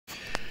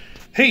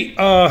Hey,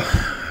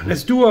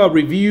 let's do a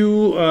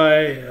review,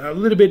 a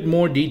little bit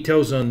more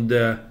details on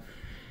the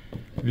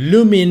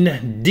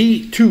Lumin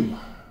D2.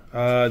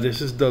 This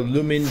is the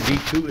Lumin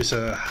D2. It's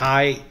a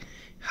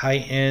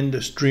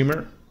high-end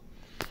streamer,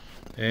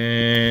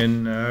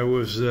 and I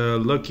was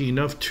lucky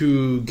enough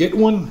to get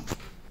one.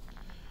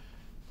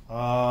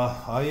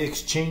 I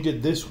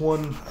exchanged this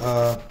one.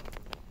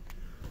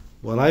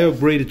 Well, I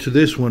upgraded to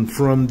this one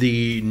from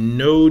the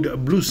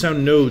Blue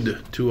Sound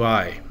Node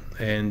 2i,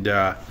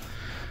 and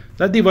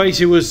that device,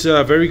 it was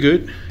very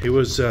good. It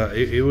was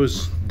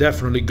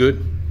definitely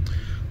good,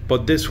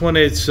 but this one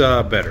is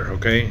better.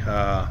 Okay,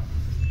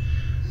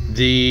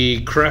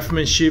 the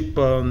craftsmanship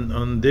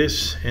on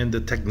this and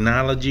the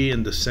technology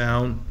and the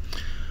sound,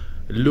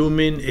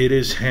 Lumin, it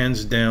is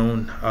hands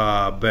down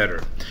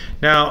better.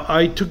 Now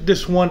I took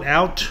this one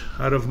out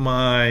of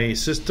my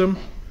system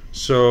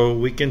so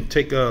we can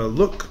take a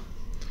look,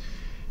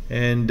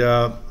 and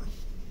let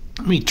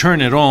me turn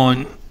it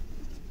on.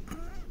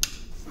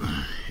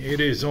 It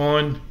is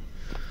on,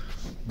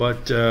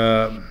 but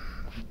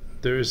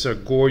there's a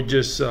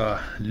gorgeous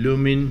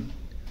Lumin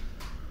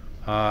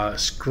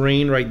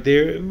screen right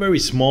there, very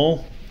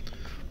small.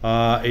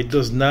 It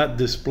does not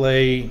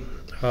display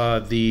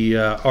the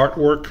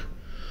artwork,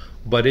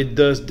 but it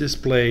does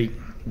display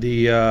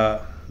the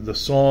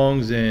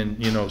songs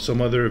and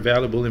some other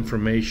valuable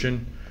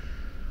information,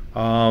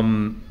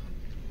 and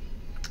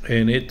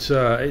it's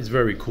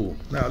very cool.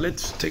 Now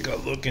let's take a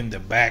look in the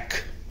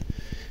back.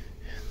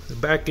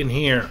 Back in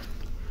here,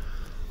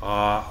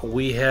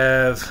 we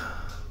have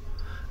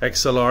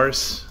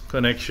XLRs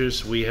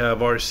connectors, we have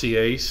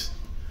RCAs,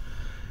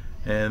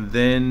 and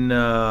then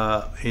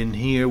in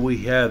here we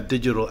have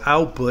digital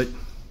output.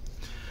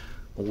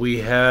 We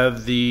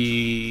have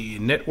the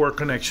network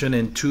connection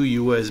and 2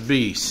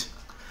 USBs.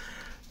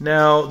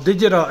 Now,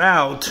 digital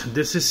out,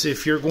 this is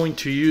if you're going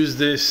to use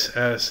this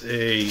as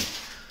a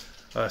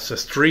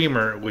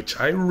streamer, which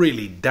I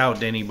really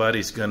doubt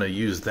anybody's gonna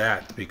use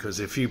that, because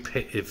if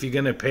you're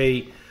gonna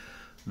pay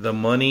the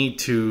money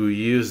to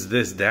use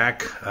this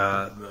DAC,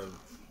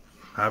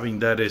 having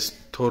that is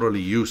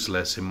totally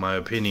useless in my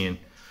opinion.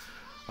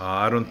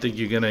 I don't think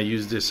you're gonna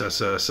use this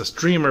as a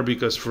streamer,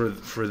 because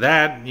for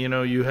that,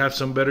 you have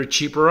some better,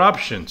 cheaper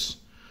options.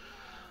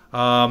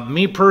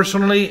 Me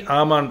personally,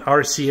 I'm an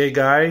RCA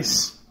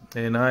guys,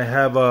 and I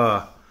have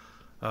a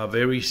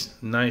very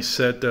nice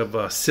set of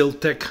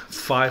Siltec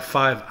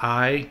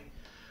 55i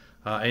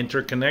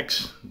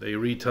interconnects. They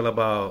retail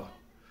about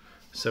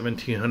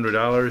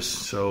 $1,700,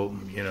 so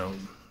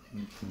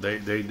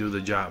they do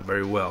the job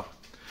very well.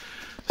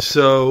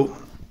 So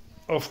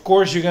of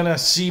course you're gonna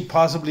see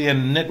possibly a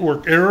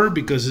network error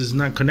because it's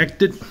not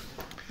connected.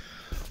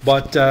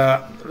 But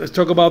let's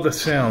talk about the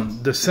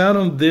sound. The sound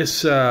on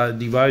this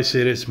device,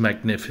 it is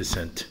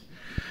magnificent.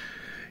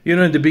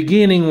 In the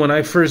beginning when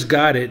I first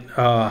got it,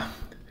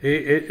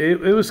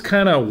 it was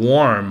kind of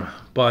warm,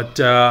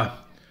 but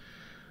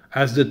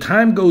as the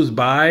time goes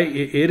by,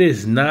 it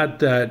is not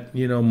that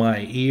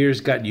my ears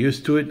got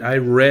used to it. I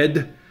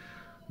read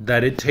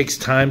that it takes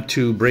time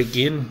to break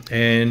in,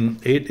 and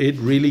it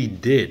really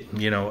did.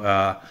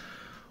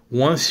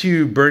 Once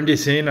you burn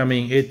this in, I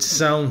mean, it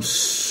sounds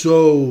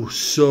so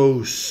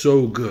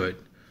good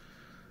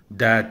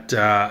that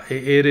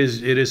it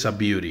is a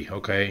beauty.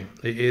 Okay,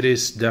 it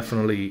is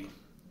definitely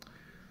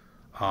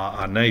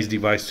a nice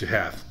device to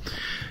have.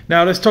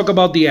 Now let's talk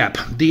about the app.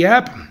 The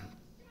app,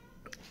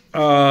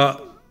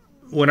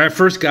 when I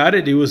first got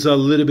it, it was a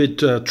little bit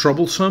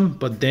troublesome,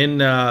 but then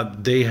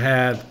they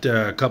had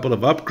a couple of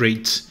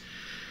upgrades,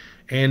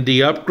 and the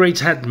upgrades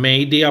had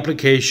made the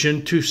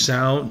application to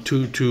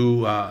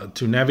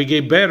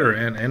navigate better.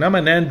 And I'm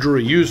an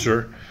Android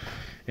user,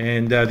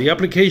 and the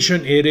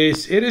application, it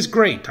is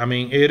great. I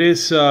mean, it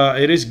is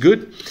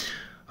good.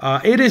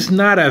 It is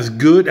not as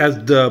good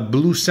as the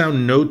Blue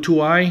Sound Node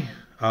 2i.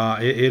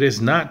 It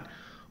is not,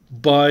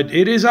 but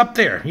it is up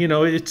there.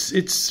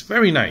 It's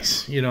very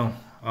nice.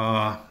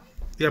 The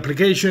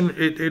application,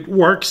 it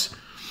works,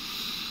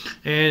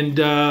 and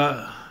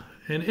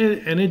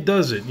it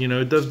does it.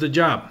 It does the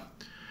job.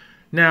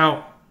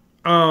 Now,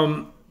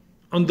 on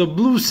the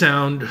Blue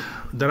Sound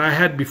that I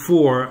had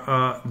before,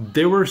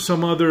 there were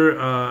some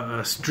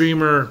other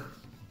streamer.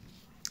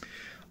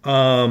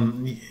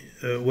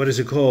 What is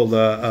it called?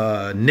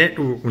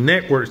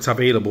 Networks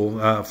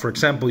available. For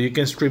example, you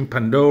can stream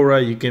Pandora,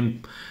 you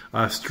can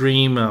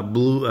stream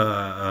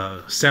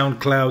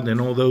SoundCloud,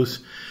 and all those.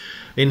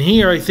 In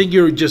here, I think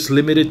you're just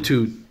limited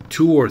to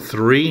 2 or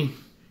 3.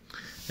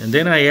 And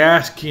then I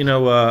asked, an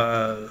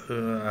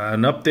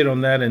update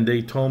on that, and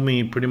they told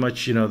me pretty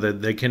much,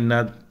 that they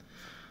cannot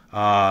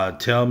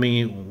tell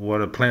me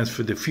what are plans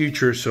for the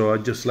future, so I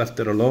just left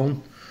it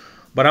alone.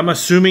 But I'm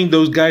assuming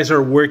those guys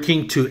are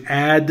working to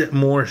add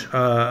more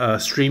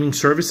streaming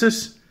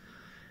services,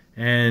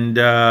 and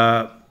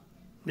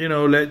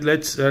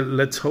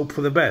let's hope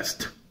for the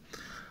best.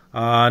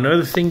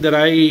 Another thing that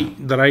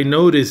I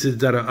noticed is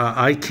that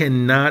I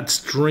cannot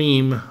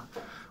stream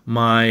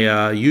my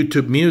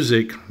YouTube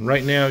Music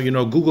right now.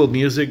 Google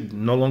Music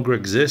no longer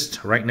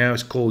exists. Right now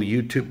it's called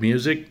YouTube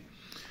Music.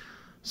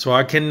 so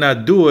I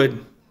cannot do it.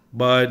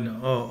 But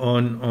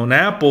on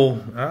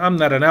Apple, I'm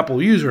not an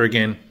Apple user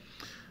again.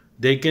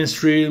 They can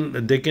stream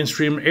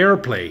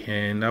AirPlay,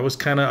 and I was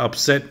kind of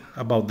upset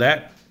about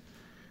that.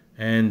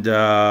 And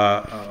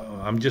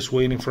I'm just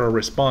waiting for a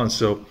response.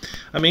 So,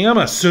 I mean, I'm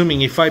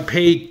assuming if I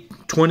pay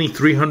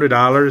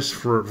 $2,300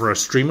 for a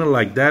streamer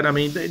like that, I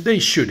mean, they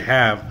should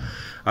have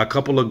a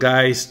couple of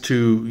guys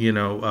to, you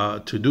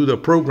know, to do the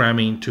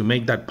programming to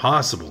make that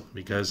possible.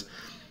 Because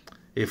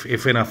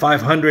if in a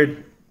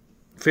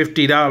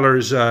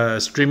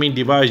 $550 streaming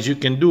device you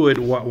can do it,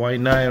 why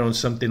not on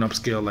something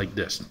upscale like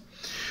this?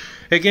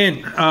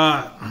 Again,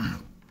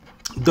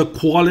 the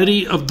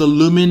quality of the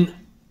Lumin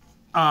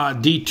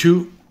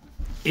D2,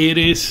 it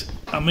is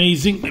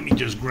amazing. Let me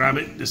just grab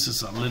it. This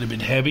is a little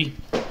bit heavy.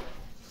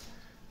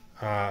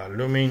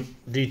 Lumin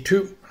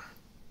D2.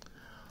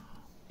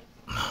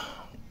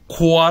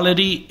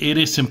 Quality, it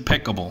is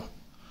impeccable.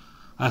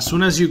 As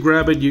soon as you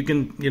grab it, you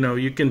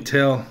can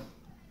tell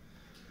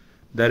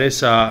that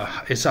it's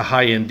a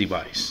high-end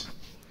device.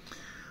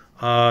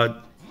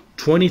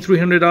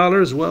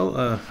 $2,300.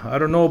 Well, I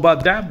don't know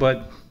about that,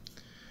 but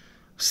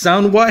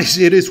sound-wise,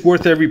 it is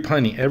worth every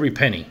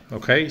penny.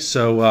 Okay,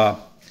 so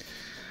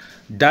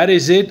that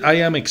is it. I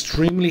am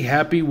extremely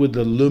happy with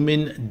the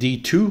Lumin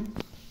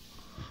D2.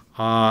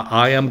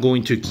 I am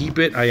going to keep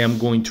it. I am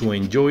going to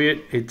enjoy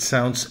it. It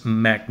sounds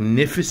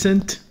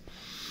magnificent.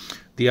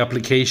 The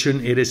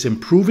application, it is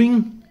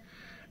improving,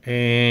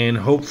 and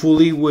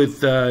hopefully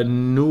with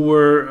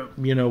newer,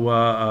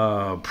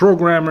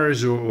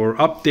 programmers or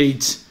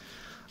updates,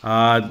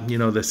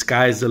 the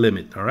sky's the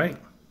limit. All right,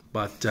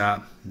 but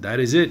that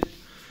is it.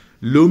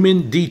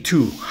 Lumin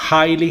D2,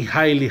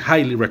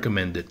 highly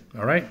recommended.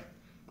 All right,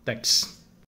 thanks.